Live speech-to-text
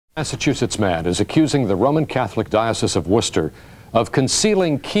Massachusetts man is accusing the Roman Catholic Diocese of Worcester of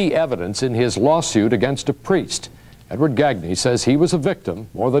concealing key evidence in his lawsuit against a priest. Ed Gagne says he was a victim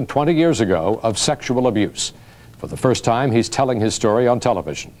more than 20 years ago of sexual abuse. For the first time, he's telling his story on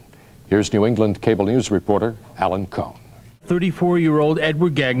television. Here's New England cable news reporter Alan Cohn. 34-year-old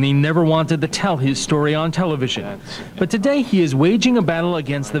Ed Gagne never wanted to tell his story on television. But today he is waging a battle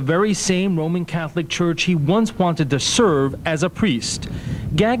against the very same Roman Catholic Church he once wanted to serve as a priest.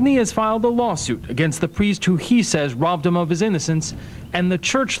 Gagne has filed a lawsuit against the priest who he says robbed him of his innocence and the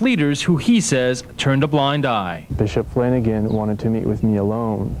church leaders who he says turned a blind eye. Bishop Flanagan wanted to meet with me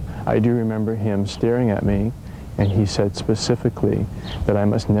alone. I do remember him staring at me, and he said specifically that I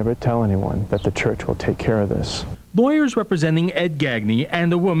must never tell anyone, that the church will take care of this. Lawyers representing Ed Gagne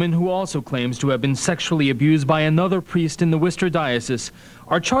and a woman who also claims to have been sexually abused by another priest in the Worcester Diocese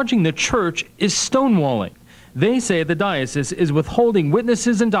are charging the church is stonewalling. They say the diocese is withholding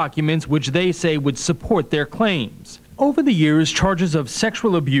witnesses and documents which they say would support their claims. Over the years, charges of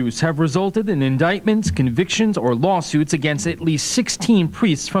sexual abuse have resulted in indictments, convictions, or lawsuits against at least 16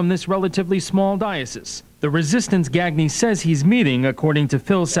 priests from this relatively small diocese. The resistance Gagne says he's meeting, according to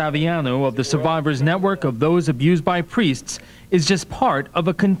Phil Saviano of the Survivors Network of Those Abused by Priests, is just part of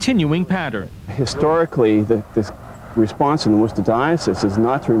a continuing pattern. Historically, this response in the Worcester Diocese is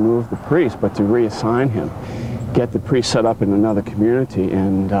not to remove the priest, but to reassign him, get the priest set up in another community,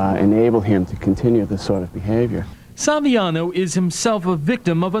 and enable him to continue this sort of behavior. Saviano is himself a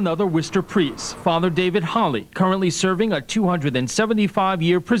victim of another Worcester priest, Father David Holley, currently serving a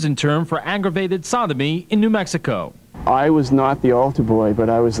 275-year prison term for aggravated sodomy in New Mexico. I was not the altar boy, but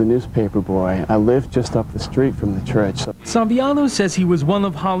I was the newspaper boy. I lived just up the street from the church. Saviano says he was one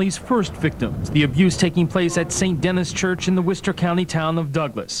of Holley's first victims, the abuse taking place at St. Denis Church in the Worcester County town of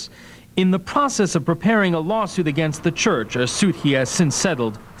Douglas. In the process of preparing a lawsuit against the church, a suit he has since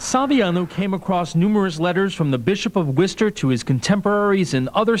settled, Saviano came across numerous letters from the Bishop of Worcester to his contemporaries in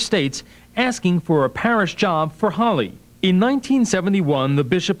other states asking for a parish job for Holley. In 1971, the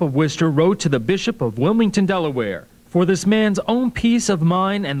Bishop of Worcester wrote to the Bishop of Wilmington, Delaware, "For this man's own peace of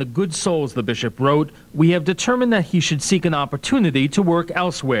mind and the good souls," the bishop wrote, "we have determined that he should seek an opportunity to work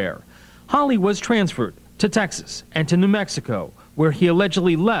elsewhere." Holley was transferred to Texas and to New Mexico, where he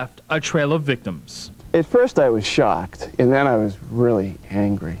allegedly left a trail of victims. At first I was shocked, and then I was really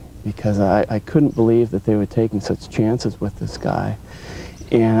angry because I couldn't believe that they were taking such chances with this guy.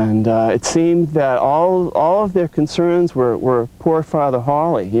 And it seemed that all of their concerns were poor Father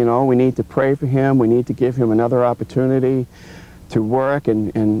Holley. You know, we need to pray for him, we need to give him another opportunity to work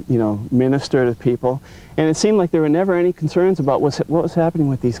and you know, minister to people. And it seemed like there were never any concerns about what was happening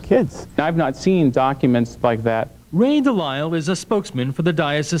with these kids. I've not seen documents like that. Ray Delisle is a spokesman for the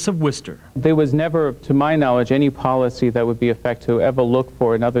Diocese of Worcester. There was never, to my knowledge, any policy that would be effective to ever look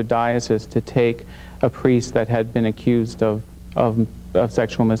for another diocese to take a priest that had been accused of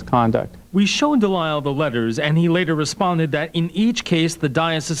sexual misconduct. We showed Delisle the letters, and he later responded that in each case, the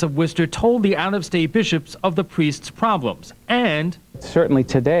Diocese of Worcester told the out-of-state bishops of the priest's problems. And certainly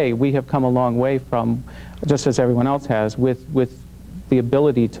today, we have come a long way from, just as everyone else has, with the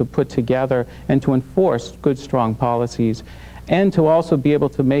ability to put together and to enforce good, strong policies, and to also be able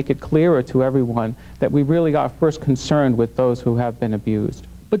to make it clearer to everyone that we really are first concerned with those who have been abused.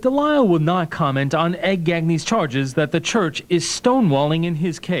 But Delisle will not comment on Ed Gagne's charges that the church is stonewalling in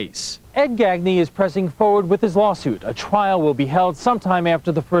his case. Ed Gagne is pressing forward with his lawsuit. A trial will be held sometime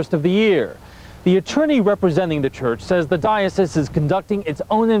after the first of the year. The attorney representing the church says the diocese is conducting its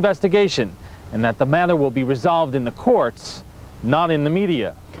own investigation and that the matter will be resolved in the courts, not in the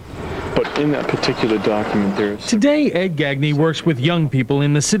media. But in that particular document, there's... Today, Ed Gagne works with young people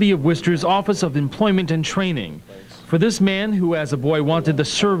in the City of Worcester's Office of Employment and Training. For this man who as a boy wanted to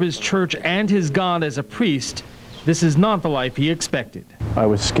serve his church and his God as a priest, this is not the life he expected. I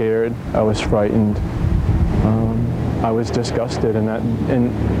was scared, I was frightened, I was disgusted,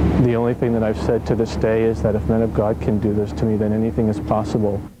 and the only thing that I've said to this day is that if men of God can do this to me, then anything is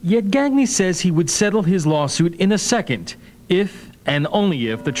possible. Yet Gagne says he would settle his lawsuit in a second, if and only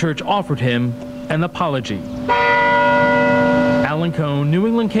if the church offered him an apology. Alan Cohn, New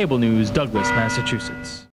England Cable News, Douglas, Massachusetts.